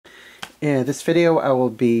In this video I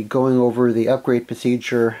will be going over the upgrade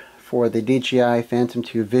procedure for the DJI Phantom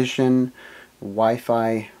 2 Vision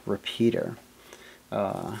Wi-Fi repeater.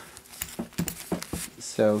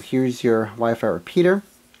 So here's your Wi-Fi repeater,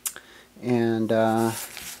 and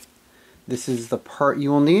this is the part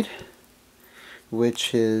you will need,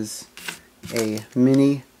 which is a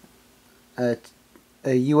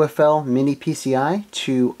UFL mini PCI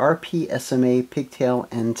to RP SMA pigtail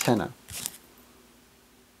antenna.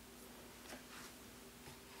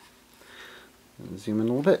 Zoom in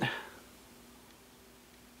a little bit.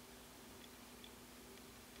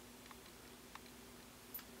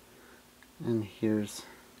 And here's,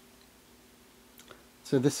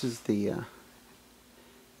 so this is the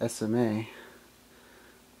SMA,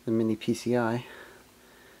 the mini PCI,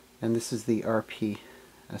 and this is the RP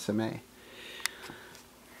SMA.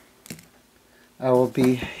 I will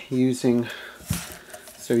be using,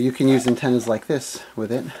 so you can use antennas like this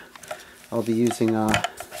with it. I'll be using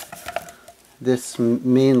this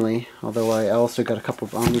mainly, although I also got a couple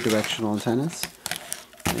of omnidirectional antennas.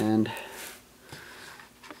 And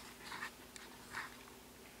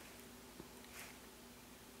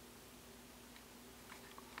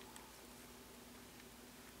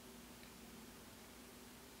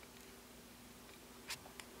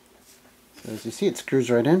so as you see, it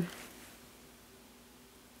screws right in.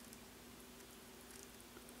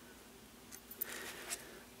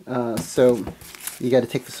 So you got to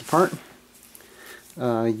take this apart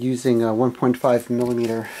using a 1.5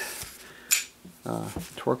 millimeter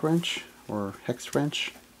torque wrench or hex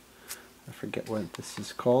wrench. I forget what this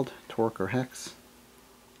is called, torque or hex.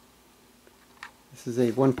 This is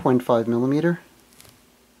a 1.5 millimeter.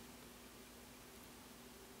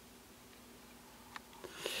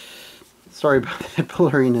 Sorry about the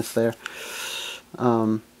blurriness there.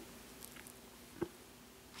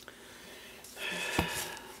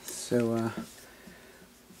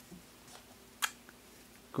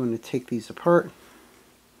 Going to take these apart.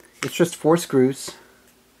 It's just 4 screws,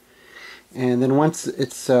 and then once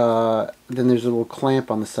it's then there's a little clamp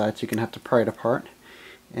on the side, so you're gonna have to pry it apart,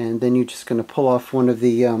 and then you're just gonna pull off one of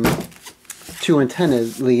the 2 antenna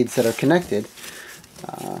leads that are connected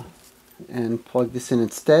and plug this in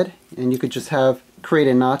instead. And you could just create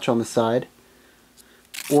a notch on the side,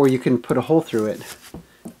 or you can put a hole through it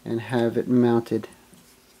and have it mounted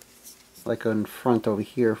like in front over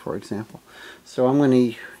here, for example. So I'm going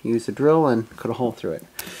to use a drill and cut a hole through it.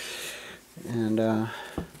 And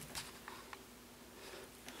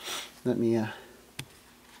let me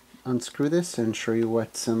unscrew this and show you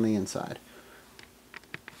what's on the inside.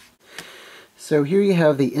 So here you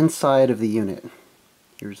have the inside of the unit.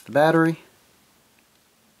 Here's the battery.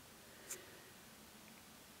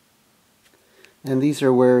 And these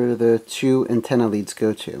are where the 2 antenna leads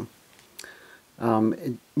go to.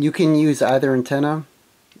 You can use either antenna,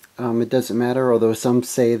 it doesn't matter, although some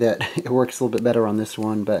say that it works a little bit better on this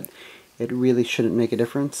one, but it really shouldn't make a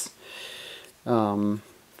difference. For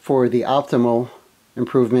the optimal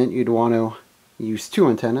improvement, you'd want to use 2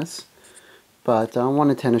 antennas, but 1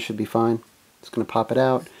 antenna should be fine. Just going to pop it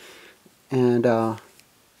out, and I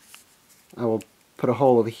will put a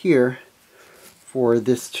hole over here for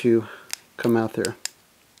this to come out there.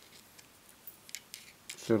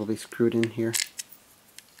 So it'll be screwed in here.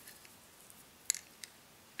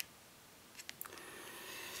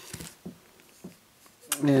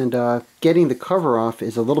 And getting the cover off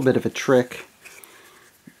is a little bit of a trick,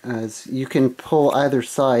 as you can pull either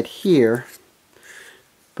side here,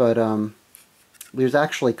 but there's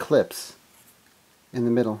actually clips in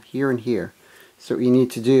the middle, here and here. So what you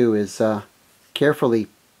need to do is carefully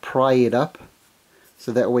pry it up,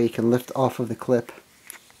 so that way you can lift off of the clip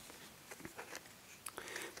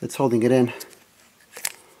that's holding it in,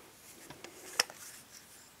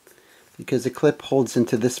 because the clip holds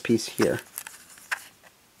into this piece here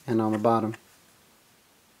and on the bottom.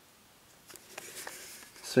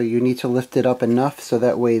 So you need to lift it up enough so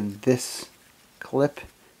that way this clip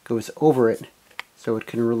goes over it so it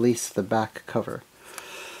can release the back cover.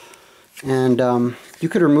 And you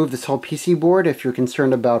could remove this whole PC board if you're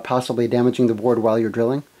concerned about possibly damaging the board while you're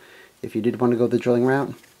drilling. If you did want to go the drilling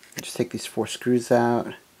route, just take these 4 screws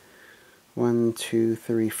out. 1, 2,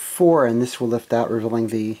 3, 4, and this will lift out, revealing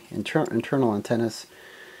the internal antennas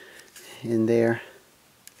in there.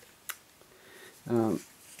 But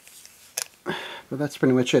that's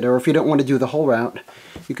pretty much it. Or if you don't want to do the whole route,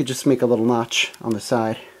 you could just make a little notch on the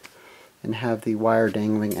side and have the wire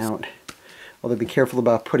dangling out. Although be careful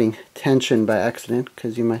about putting tension by accident,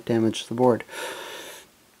 because you might damage the board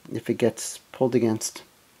if it gets pulled against.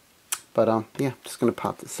 But yeah, just going to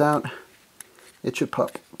pop this out. It should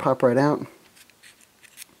pop right out.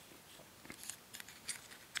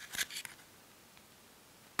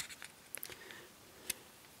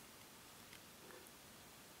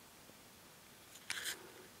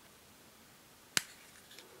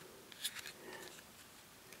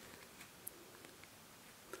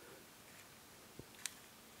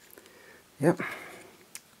 Yep,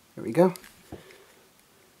 there we go.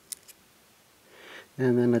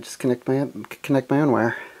 And then I just connect my own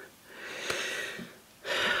wire.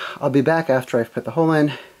 I'll be back after I've put the hole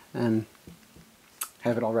in and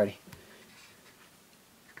have it all ready.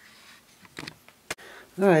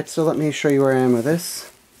 Alright, so let me show you where I am with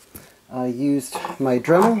this. I used my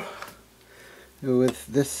Dremel with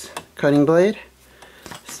this cutting blade.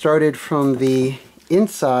 Started from the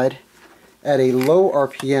inside at a low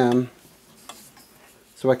RPM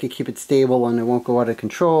so I could keep it stable and it won't go out of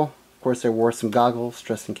control. Of course, I wore some goggles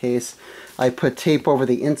just in case. I put tape over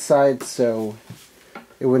the inside so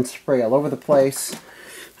it wouldn't spray all over the place.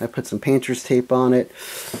 I put some painter's tape on it,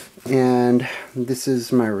 and this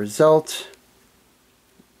is my result.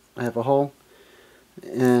 I have a hole,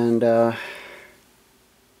 and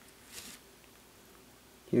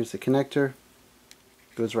here's the connector.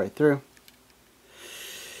 Goes right through.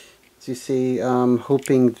 As you see, I'm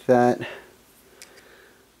hoping that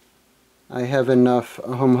I have enough.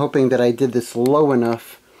 I'm hoping that I did this low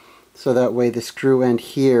enough so that way the screw end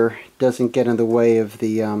here doesn't get in the way of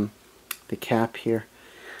the cap here.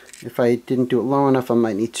 If I didn't do it low enough, I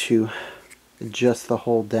might need to adjust the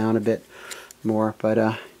hole down a bit more,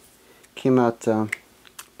 but came out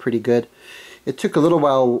pretty good. It took a little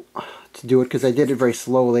while to do it because I did it very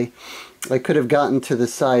slowly. I could have gotten to the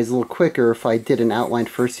size a little quicker if I did an outline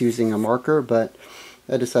first using a marker, but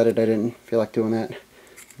I decided I didn't feel like doing that.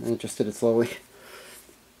 I just did it slowly.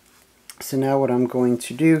 So now what I'm going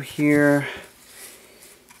to do here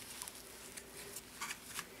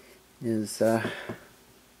is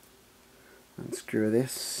unscrew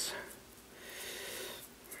this.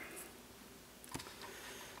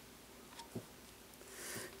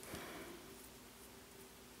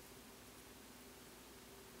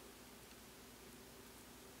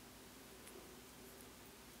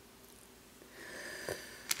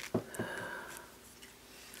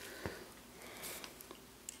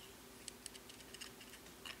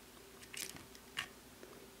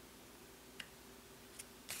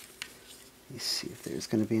 Let's see if there's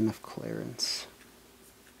going to be enough clearance.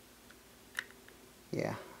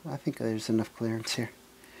 Yeah, I think there's enough clearance here.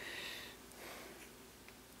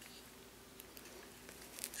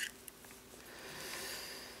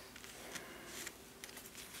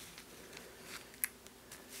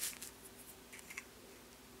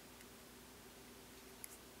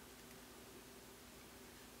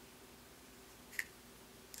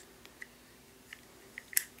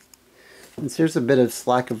 Since there's a bit of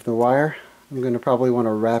slack of the wire, I'm going to probably want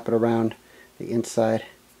to wrap it around the inside.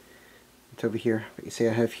 It's over here. But you see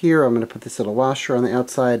I have here, I'm going to put this little washer on the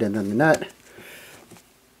outside and then the nut.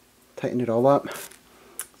 Tighten it all up.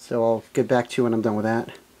 So I'll get back to you when I'm done with that.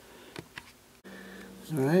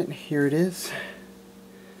 Alright, here it is.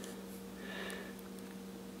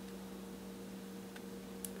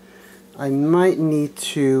 I might need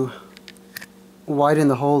to widen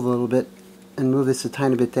the hole a little bit and move this a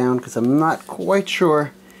tiny bit down because I'm not quite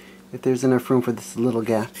sure if there's enough room for this little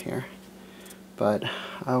gap here. But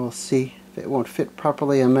I will see. If it won't fit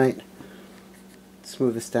properly, I might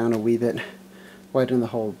smooth this down a wee bit, widen the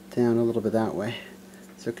hole down a little bit that way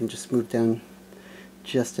so it can just move down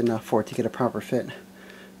just enough for it to get a proper fit.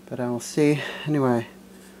 But I will see. Anyway,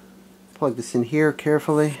 plug this in here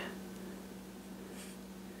carefully.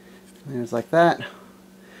 There's like that,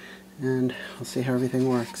 and we'll see how everything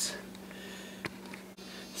works.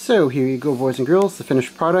 So here you go, boys and girls, the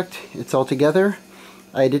finished product. It's all together.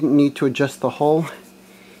 I didn't need to adjust the hole.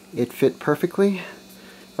 It fit perfectly.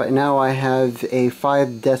 Right now I have a 5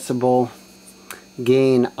 decibel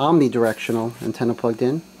gain omnidirectional antenna plugged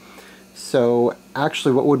in. So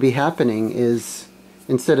actually what would be happening is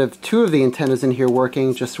instead of 2 of the antennas in here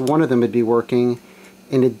working, just 1 of them would be working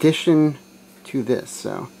in addition to this.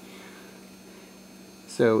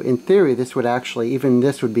 So in theory this would actually, even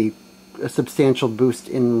this would be a substantial boost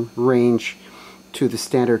in range to the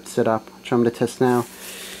standard setup, which I'm going to test now.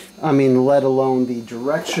 I mean, let alone the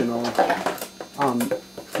directional 9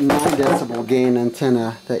 decibel gain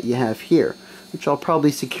antenna that you have here, which I'll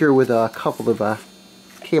probably secure with a couple of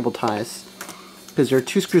cable ties, because there are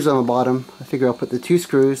 2 screws on the bottom. I figure I'll put the 2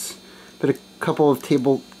 screws, put a couple of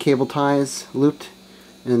cable ties looped,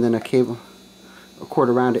 and then a cord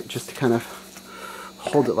around it just to kind of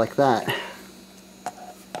hold it like that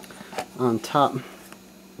on top,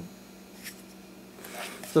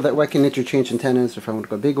 so that way I can interchange antennas if I want to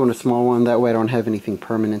go a big one or a small one. That way I don't have anything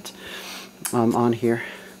permanent on here.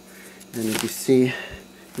 And as you see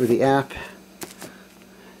with the app,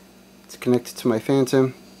 it's connected to my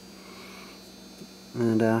Phantom,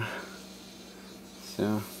 and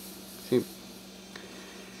so see,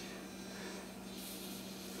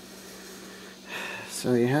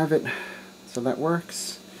 so you have it. So that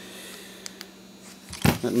works.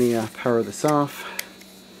 Let me power this off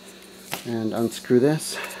and unscrew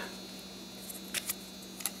this.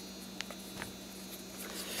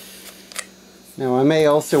 Now I may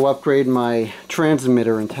also upgrade my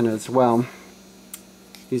transmitter antenna as well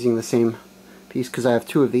using the same piece, because I have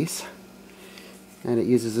two of these and it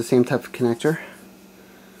uses the same type of connector.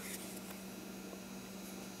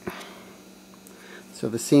 So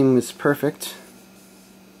the seam is perfect.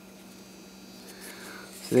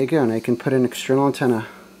 So there you go, and I can put an external antenna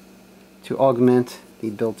to augment the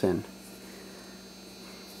built-in.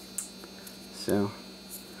 So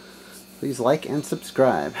please like and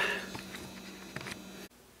subscribe.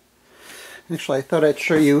 Actually, I thought I'd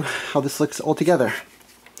show you how this looks all together.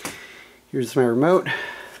 Here's my remote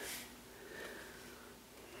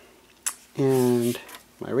and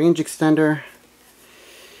my range extender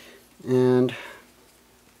and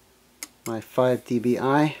my 5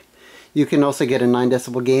 dBi. You can also get a 9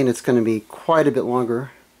 decibel gain. It's going to be quite a bit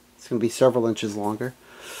longer. It's going to be several inches longer.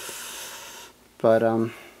 But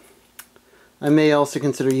I may also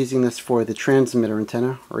consider using this for the transmitter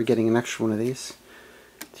antenna, or getting an extra one of these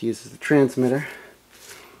to use as the transmitter.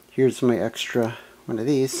 Here's my extra one of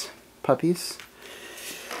these puppies.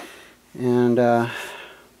 And there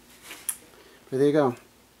you go.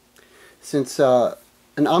 Since an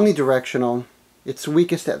omnidirectional, it's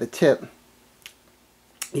weakest at the tip,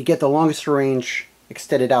 you get the longest range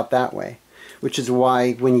extended out that way, which is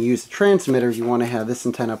why when you use the transmitter you want to have this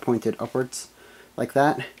antenna pointed upwards like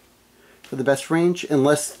that for the best range,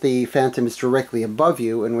 unless the Phantom is directly above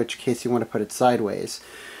you, in which case you want to put it sideways.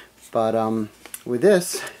 But with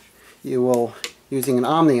this, you will, using an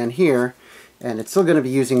omni on here, and it's still going to be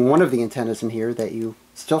using one of the antennas in here that you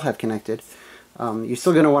still have connected. You're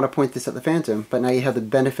still going to want to point this at the Phantom, but now you have the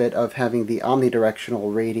benefit of having the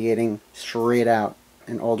omnidirectional radiating straight out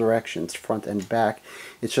in all directions, front and back.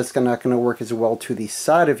 It's just not going to work as well to the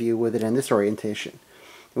side of you with it in this orientation,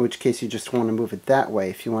 in which case you just want to move it that way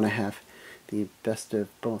if you want to have the best of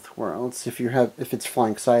both worlds, if it's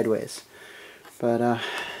flying sideways. But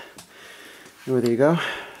there you go.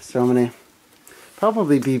 So I'm going to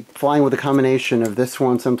probably be flying with a combination of this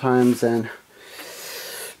one sometimes and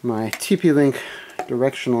my TP-Link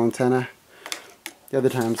directional antenna. The other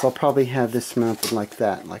times I'll probably have this mounted like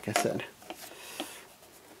that, like I said.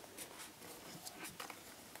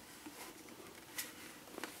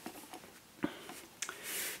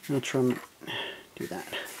 I'll try and do that.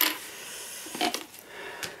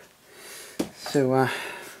 So,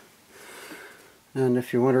 and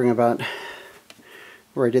if you're wondering about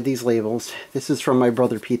where I did these labels, this is from my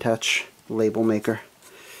brother P-Touch label maker.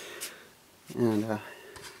 And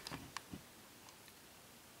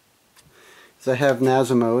so I have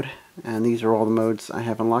NASA mode, and these are all the modes I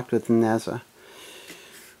have unlocked with NASA.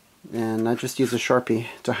 And I just use a Sharpie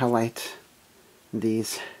to highlight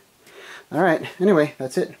these. Alright, anyway,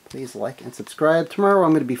 that's it. Please like and subscribe. Tomorrow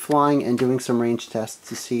I'm going to be flying and doing some range tests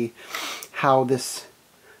to see how this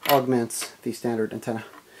augments the standard antenna.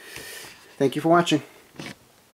 Thank you for watching.